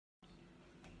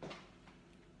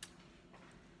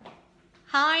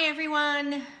Hi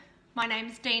everyone, my name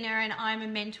is Deana and I'm a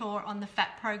mentor on the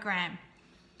Phatt program.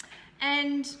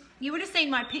 And you would have seen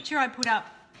my picture I put up,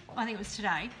 I think it was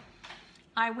today.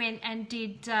 I went and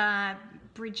did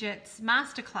Bridget's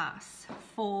masterclass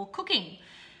for cooking.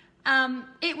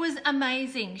 It was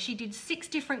amazing. She did 6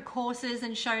 different courses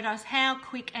and showed us how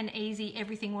quick and easy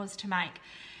everything was to make.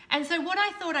 And so what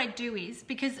I thought I'd do is,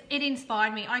 because it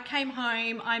inspired me, I came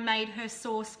home, I made her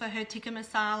sauce for her tikka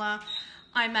masala,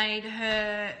 I made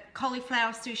her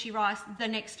cauliflower sushi rice the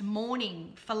next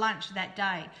morning for lunch that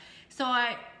day. So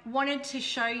I wanted to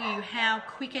show you how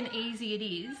quick and easy it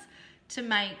is to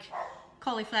make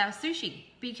cauliflower sushi,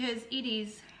 because it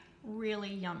is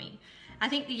really yummy. I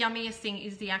think the yummiest thing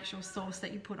is the actual sauce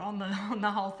that you put on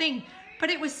the whole thing.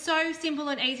 But it was so simple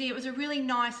and easy. It was a really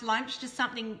nice lunch, just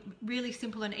something really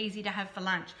simple and easy to have for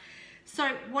lunch.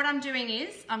 So what I'm doing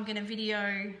is I'm going to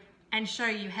video and show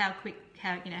you how quick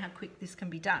this can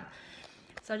be done.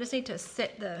 So I just need to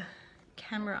set the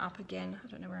camera up again. I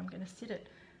don't know where I'm going to sit it.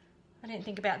 I didn't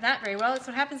think about that very well. That's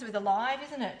what happens with a live,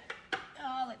 isn't it?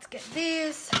 Oh, let's get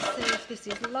this. See if this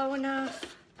is low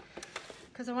enough,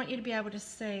 because I want you to be able to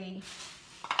see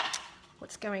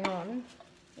what's going on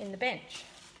in the bench.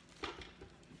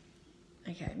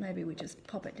 Okay, maybe we just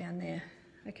pop it down there.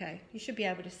 Okay, you should be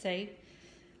able to see.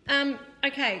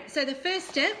 Okay, so the first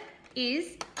step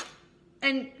is,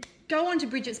 and go onto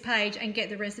Bridget's page and get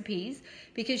the recipes,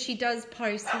 because she does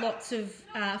post lots of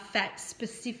Phatt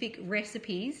specific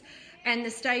recipes, and the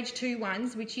stage 2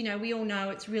 ones, which, you know, we all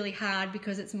know it's really hard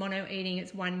because it's mono eating,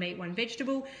 it's one meat, one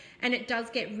vegetable, and it does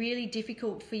get really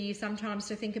difficult for you sometimes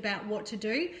to think about what to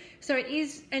do. So it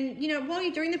is, and you know, while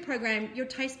you're doing the program, your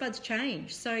taste buds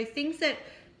change. So things that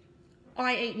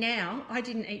I eat now, I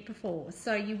didn't eat before.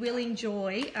 So you will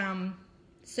enjoy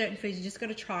certain foods, you just got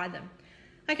to try them.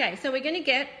 Okay, so we're going to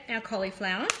get our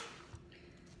cauliflower.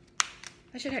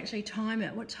 I should actually time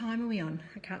it. What time are we on?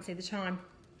 I can't see the time.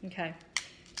 Okay.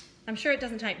 I'm sure it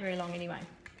doesn't take very long anyway.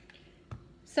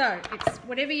 So it's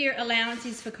whatever your allowance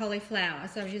is for cauliflower.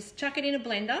 So just chuck it in a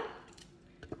blender.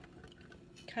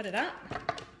 Cut it up.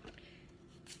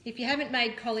 If you haven't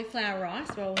made cauliflower rice,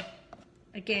 well,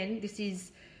 again, this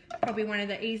is probably one of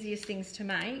the easiest things to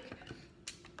make.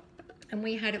 And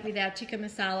we had it with our tikka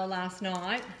masala last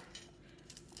night.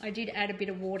 I did add a bit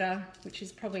of water, which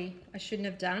is probably, I shouldn't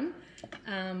have done.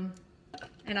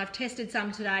 And I've tested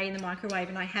some today in the microwave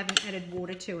and I haven't added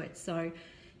water to it. So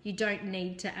you don't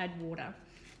need to add water.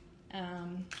 I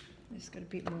just got a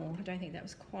bit more. I don't think that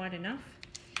was quite enough.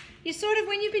 You sort of,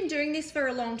 when you've been doing this for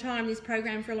a long time, this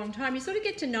program for a long time, you sort of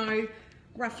get to know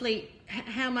roughly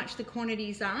how much the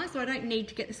quantities are. So I don't need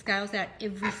to get the scales out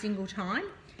every single time.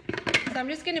 So I'm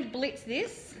just going to blitz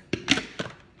this.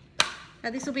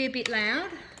 Now this will be a bit loud.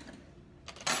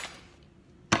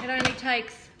 It only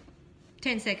takes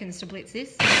 10 seconds to blitz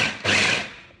this.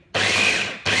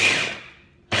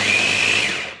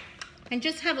 And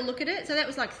just have a look at it. So that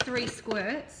was like 3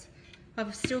 squirts.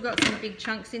 I've still got some big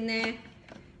chunks in there.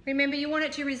 Remember, you want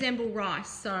it to resemble rice,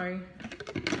 so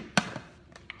let's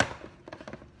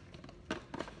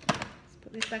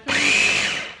put this back on.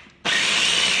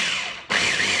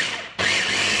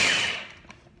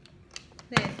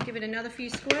 There, give it another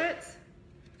few squirts.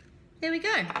 There we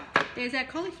go. There's our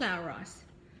cauliflower rice.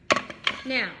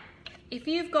 Now, if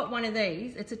you've got one of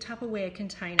these, it's a Tupperware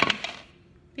container.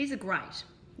 These are great.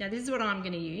 Now, this is what I'm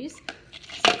going to use.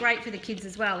 It's great for the kids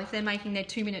as well if they're making their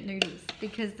 2-minute noodles,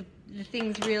 because the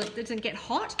thing's really, it doesn't get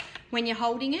hot when you're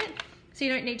holding it, so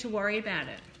you don't need to worry about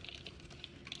it.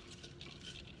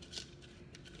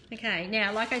 Okay,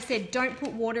 now, like I said, don't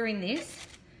put water in this.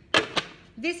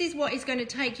 This is what is going to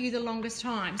take you the longest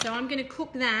time. So I'm going to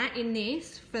cook that in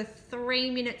this for 3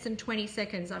 minutes and 20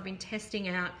 seconds. I've been testing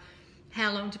out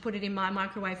how long to put it in my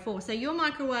microwave for. So your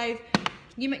microwave,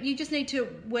 you just need to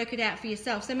work it out for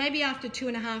yourself. So maybe after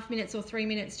 2.5 minutes or 3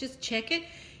 minutes, just check it.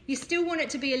 You still want it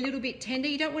to be a little bit tender.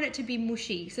 You don't want it to be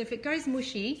mushy. So if it goes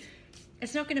mushy,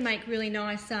 it's not going to make really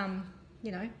nice,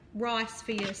 you know, rice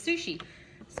for your sushi.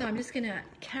 So I'm just going to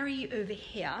carry you over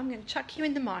here. I'm going to chuck you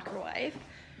in the microwave.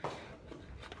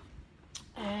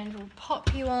 And we'll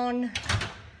pop you on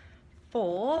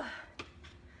for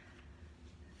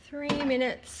 3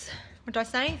 minutes. What did I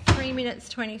say? 3 minutes,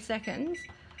 20 seconds.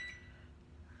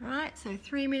 All right, so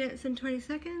 3 minutes and 20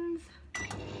 seconds.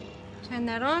 Turn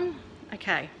that on.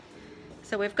 Okay,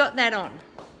 so we've got that on.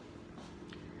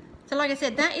 So like I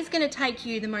said, that is going to take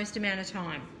you the most amount of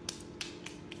time.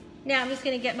 Now I'm just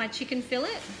going to get my chicken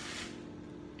fillet.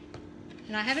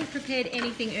 And I haven't prepared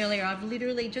anything earlier. I've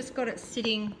literally just got it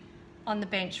sitting on the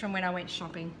bench from when I went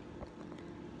shopping.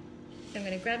 So I'm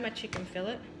going to grab my chicken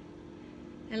fillet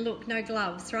And look, no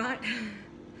gloves, right?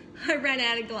 I ran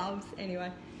out of gloves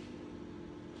anyway.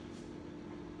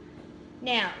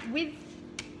 Now, with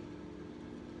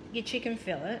your chicken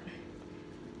fillet,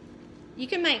 you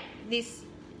can make this,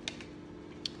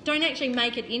 don't actually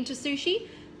make it into sushi,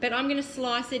 but I'm going to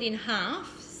slice it in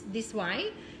half this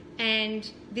way, and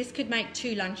this could make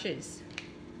 2 lunches.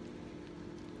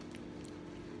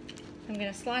 I'm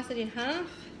going to slice it in half.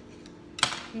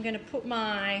 I'm going to put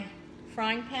my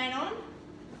frying pan on.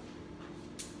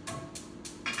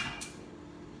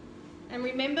 And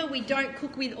remember, we don't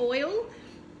cook with oil.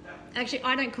 Actually,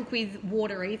 I don't cook with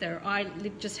water either. I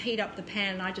just heat up the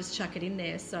pan and I just chuck it in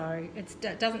there, so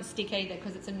it doesn't stick either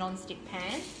because it's a non-stick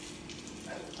pan.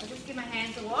 I'll just give my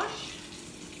hands a wash.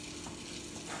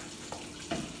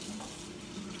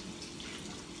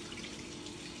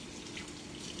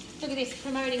 Look at this,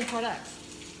 promoting products.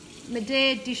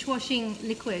 Madare dishwashing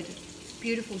liquid. It's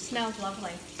beautiful, smells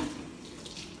lovely.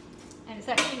 And it's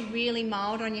actually really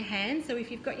mild on your hands, so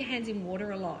if you've got your hands in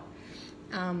water a lot,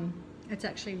 it's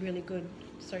actually really good.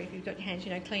 Sorry, if you've got your hands,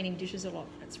 cleaning dishes a lot,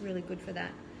 it's really good for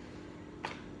that.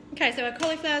 Okay, so our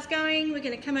cauliflower's going. We're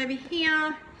going to come over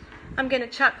here. I'm going to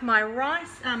chuck my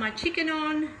rice, my chicken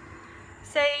on.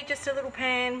 See, just a little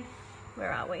pan.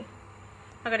 Where are we?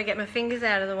 I've got to get my fingers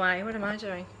out of the way. What am I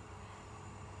doing?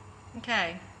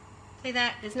 Okay, see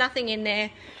that? There's nothing in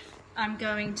there. I'm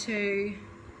going to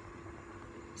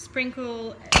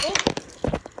sprinkle. Oh.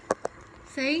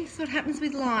 See, that's what happens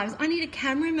with lives. I need a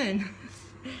cameraman.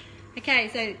 Okay,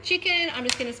 so chicken, I'm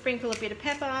just going to sprinkle a bit of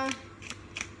pepper.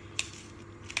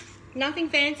 Nothing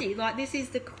fancy, like this is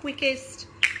the quickest.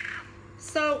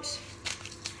 Salt.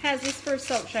 How's this for a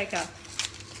salt shaker?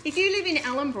 If you live in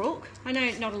Ellenbrook, I know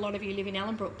not a lot of you live in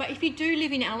Ellenbrook, but if you do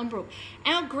live in Ellenbrook,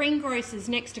 our greengrocers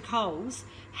next to Coles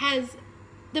has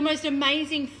the most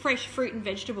amazing fresh fruit and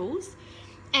vegetables,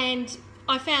 and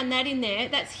I found that in there.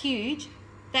 That's huge.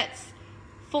 That's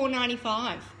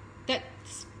 $4.95.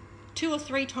 That's 2 or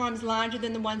 3 times larger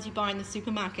than the ones you buy in the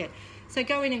supermarket. So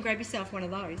go in and grab yourself one of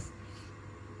those.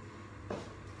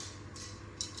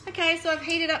 Okay, so I've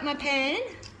heated up my pan,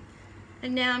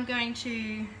 and now I'm going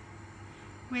to,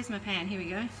 where's my pan? Here we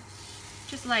go.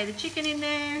 Just lay the chicken in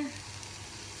there.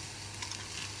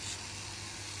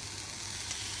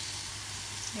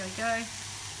 There we go.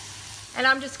 And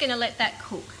I'm just going to let that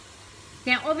cook.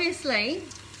 Now, obviously,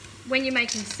 when you're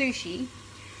making sushi,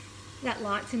 that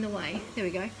light's in the way. There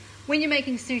we go. When you're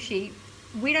making sushi,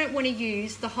 we don't want to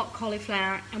use the hot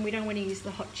cauliflower and we don't want to use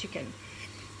the hot chicken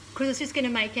because it's just going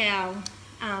to make our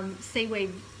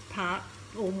seaweed part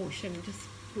all mush and just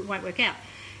it won't work out.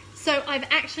 So I've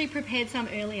actually prepared some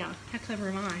earlier. How clever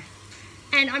am I?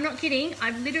 And I'm not kidding.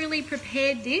 I've literally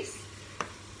prepared this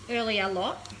earlier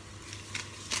lot.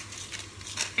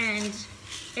 And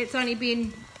it's only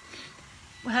been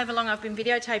however long I've been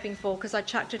videotaping for because I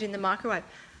chucked it in the microwave.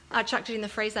 I chucked it in the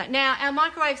freezer. Now our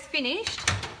microwave's finished,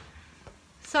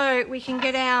 so we can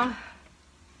get our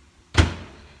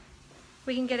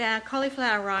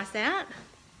cauliflower rice out.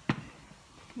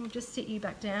 We'll just sit you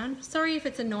back down. Sorry if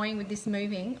it's annoying with this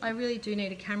moving. I really do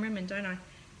need a cameraman, don't I?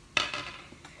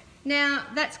 Now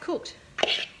that's cooked,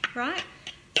 right?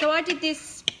 So I did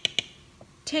this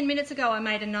 10 minutes ago. I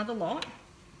made another lot.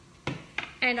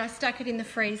 And I stuck it in the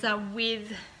freezer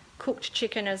with cooked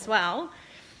chicken as well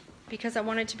because I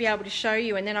wanted to be able to show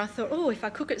you. And then I thought, oh, if I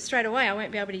cook it straight away, I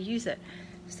won't be able to use it.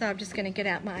 So I'm just going to get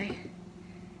out my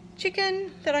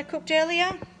chicken that I cooked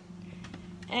earlier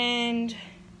and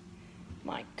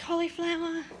my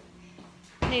cauliflower.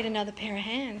 I need another pair of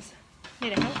hands.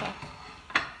 Need a helper.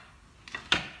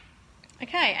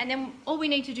 Okay, and then all we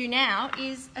need to do now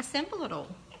is assemble it all.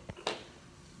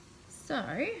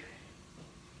 So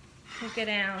we'll get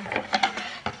our,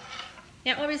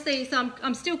 now obviously, so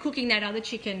I'm still cooking that other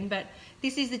chicken, but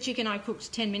this is the chicken I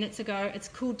cooked 10 minutes ago. It's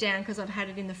cooled down because I've had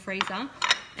it in the freezer.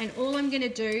 And all I'm going to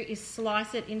do is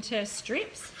slice it into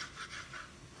strips.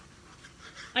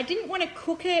 I didn't want to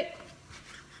cook it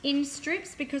in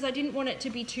strips because I didn't want it to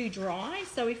be too dry.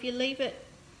 So if you leave it,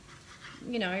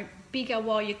 bigger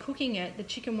while you're cooking it, the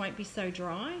chicken won't be so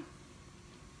dry.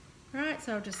 Right,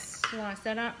 so I'll just slice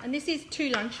that up. And this is 2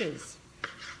 lunches.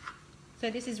 So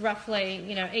this is roughly,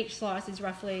 each slice is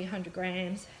roughly 100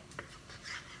 grams.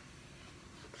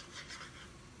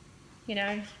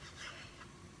 There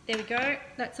we go.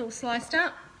 That's all sliced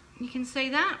up. You can see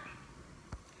that.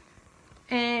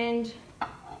 And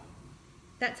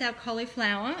that's our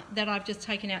cauliflower that I've just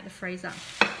taken out the freezer.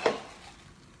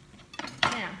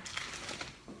 Now,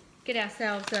 get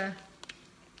ourselves a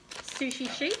sushi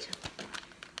sheet.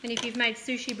 And if you've made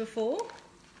sushi before,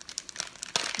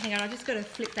 hang on, I just got to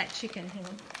flip that chicken, hang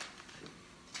on.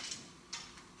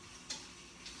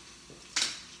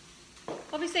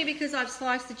 Obviously, because I've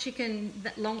sliced the chicken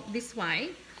this way,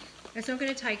 it's not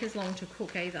going to take as long to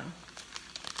cook either.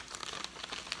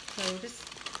 So we'll just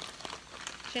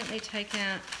gently take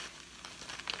out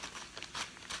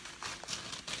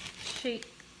a sheet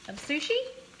of sushi.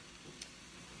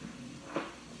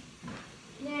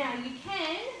 Now you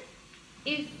can,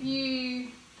 if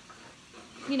you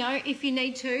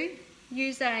need to,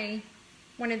 use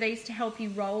one of these to help you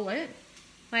roll it.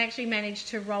 I actually managed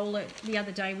to roll it the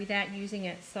other day without using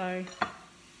it, so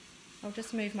I'll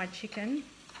just move my chicken.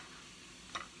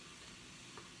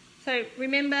 So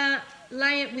remember,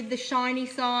 lay it with the shiny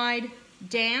side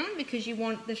down because you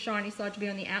want the shiny side to be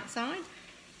on the outside.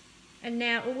 And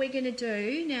now all we're going to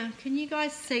do, now can you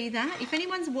guys see that? If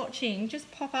anyone's watching, just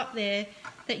pop up there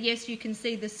that yes, you can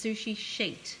see the sushi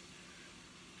sheet.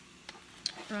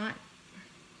 Right,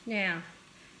 now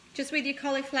just with your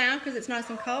cauliflower, because it's nice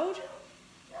and cold,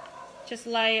 just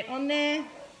lay it on there,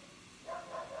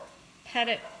 pat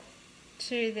it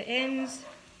to the ends,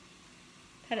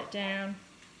 pat it down.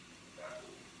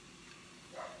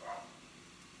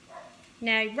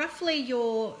 Now roughly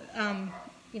your,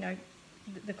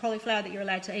 the cauliflower that you're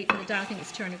allowed to eat for the day, I think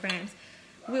it's 200 grams,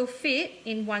 will fit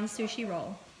in one sushi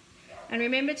roll. And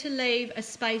remember to leave a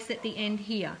space at the end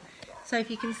here. So if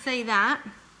you can see that,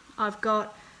 I've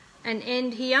got an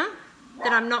end here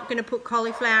that I'm not going to put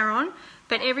cauliflower on,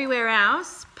 but everywhere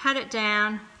else, pat it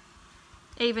down,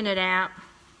 even it out.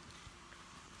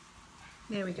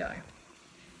 There we go.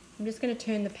 I'm just going to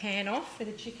turn the pan off for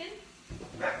the chicken.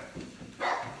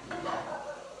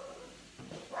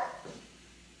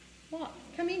 What?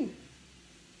 Come in.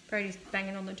 Brady's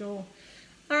banging on the door.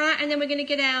 All right, and then we're going to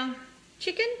get our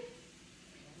chicken.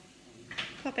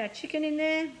 Pop our chicken in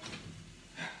there.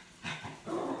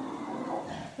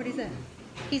 What is it?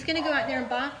 He's going to go out there and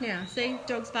bark now. See,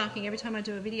 dog's barking every time I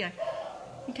do a video.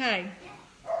 Okay.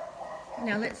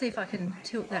 Now let's see if I can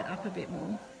tilt that up a bit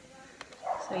more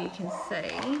so you can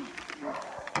see.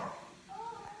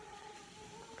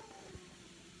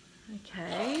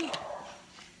 Okay.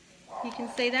 You can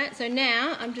see that. So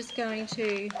now I'm just going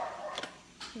to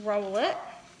roll it.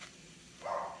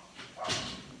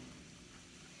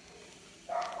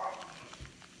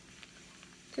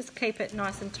 Just keep it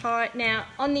nice and tight. Now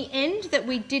on the end that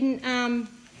we didn't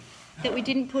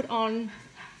put on,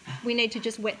 we need to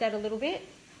just wet that a little bit.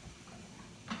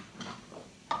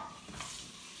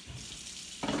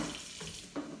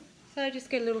 So just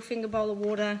get a little finger bowl of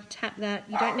water, tap that.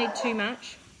 You don't need too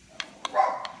much.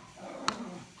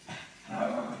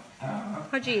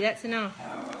 Oh gee, that's enough.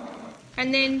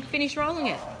 And then finish rolling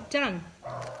it. Done.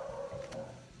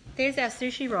 There's our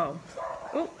sushi roll.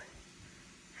 Oh,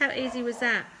 how easy was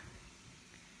that?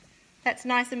 That's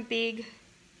nice and big.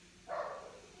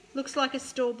 Looks like a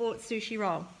store-bought sushi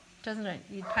roll, doesn't it?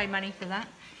 You'd pay money for that.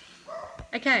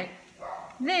 Okay,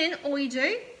 then all you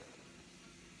do,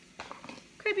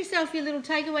 grab yourself your little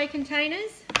takeaway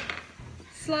containers,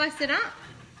 slice it up.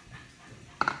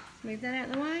 Let's move that out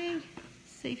of the way.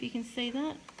 See if you can see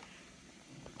that.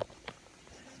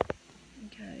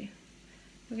 Okay,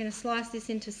 we're going to slice this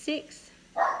into 6.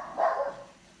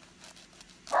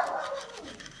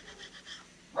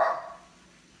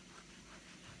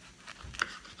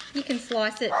 You can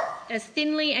slice it as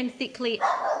thinly and thickly,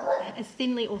 as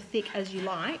thinly or thick as you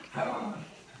like. Oh,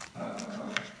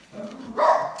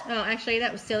 actually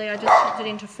that was silly, I just chopped it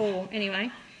into 4. Anyway,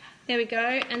 there we go.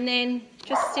 And then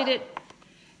just sit it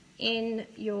in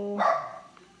your,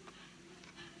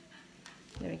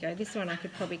 there we go, this one I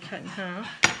could probably cut in half.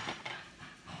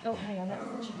 Oh, hang on, that's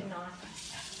the chicken knife.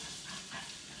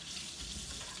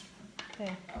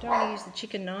 There, I don't want to use the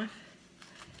chicken knife.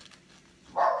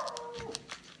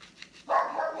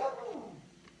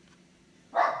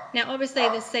 Now obviously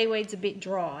the seaweed's a bit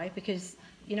dry because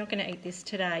you're not going to eat this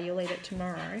today, you'll eat it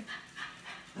tomorrow.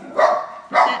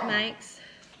 That makes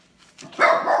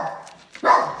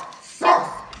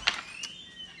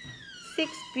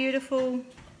 6 beautiful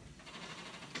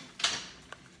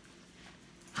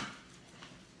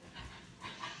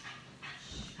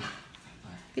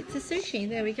bits of sushi.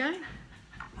 There we go.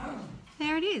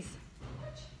 There it is.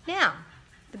 Now,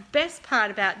 the best part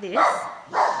about this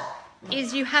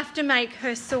is you have to make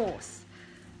her sauce.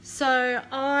 So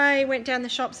I went down the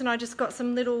shops and I just got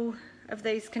some little of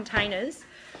these containers,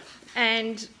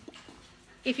 and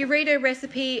if you read her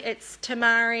recipe, it's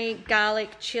tamari,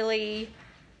 garlic, chili,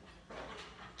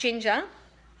 ginger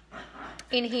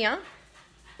in here,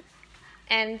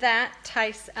 and that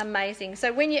tastes amazing.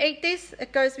 So when you eat this,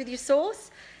 it goes with your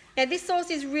sauce. Now this sauce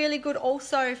is really good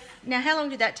also. Now how long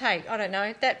did that take? I don't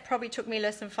know. That probably took me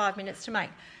less than 5 minutes to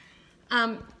make.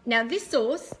 Now this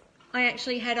sauce I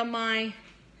actually had on my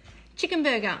chicken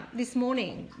burger this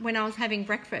morning when I was having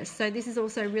breakfast. So this is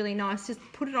also really nice. Just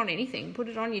put it on anything. Put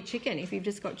it on your chicken if you've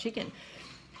just got chicken.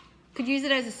 Could use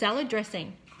it as a salad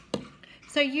dressing.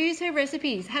 So use her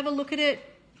recipes. Have a look at it.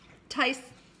 Taste.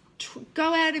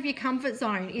 Go out of your comfort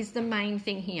zone is the main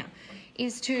thing here.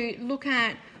 Is to look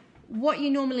at what you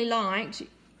normally liked.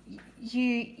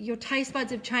 Your taste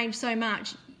buds have changed so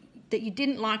much that you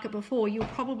didn't like it before. You'll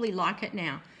probably like it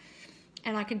now.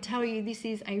 And I can tell you this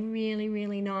is a really,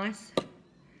 really nice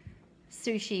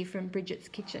sushi from Bridget's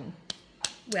Kitchen.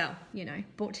 Well, you know,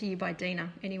 brought to you by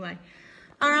Deana anyway.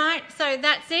 All right, so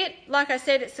that's it. Like I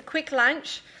said, it's a quick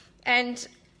lunch. And,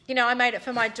 you know, I made it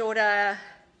for my daughter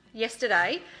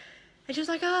yesterday. And she was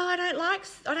like, oh, I don't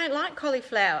like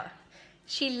cauliflower.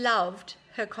 She loved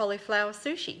her cauliflower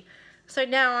sushi. So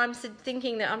now I'm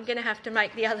thinking that I'm going to have to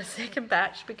make the other second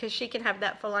batch because she can have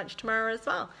that for lunch tomorrow as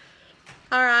well.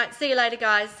 All right, see you later,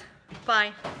 guys.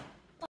 Bye.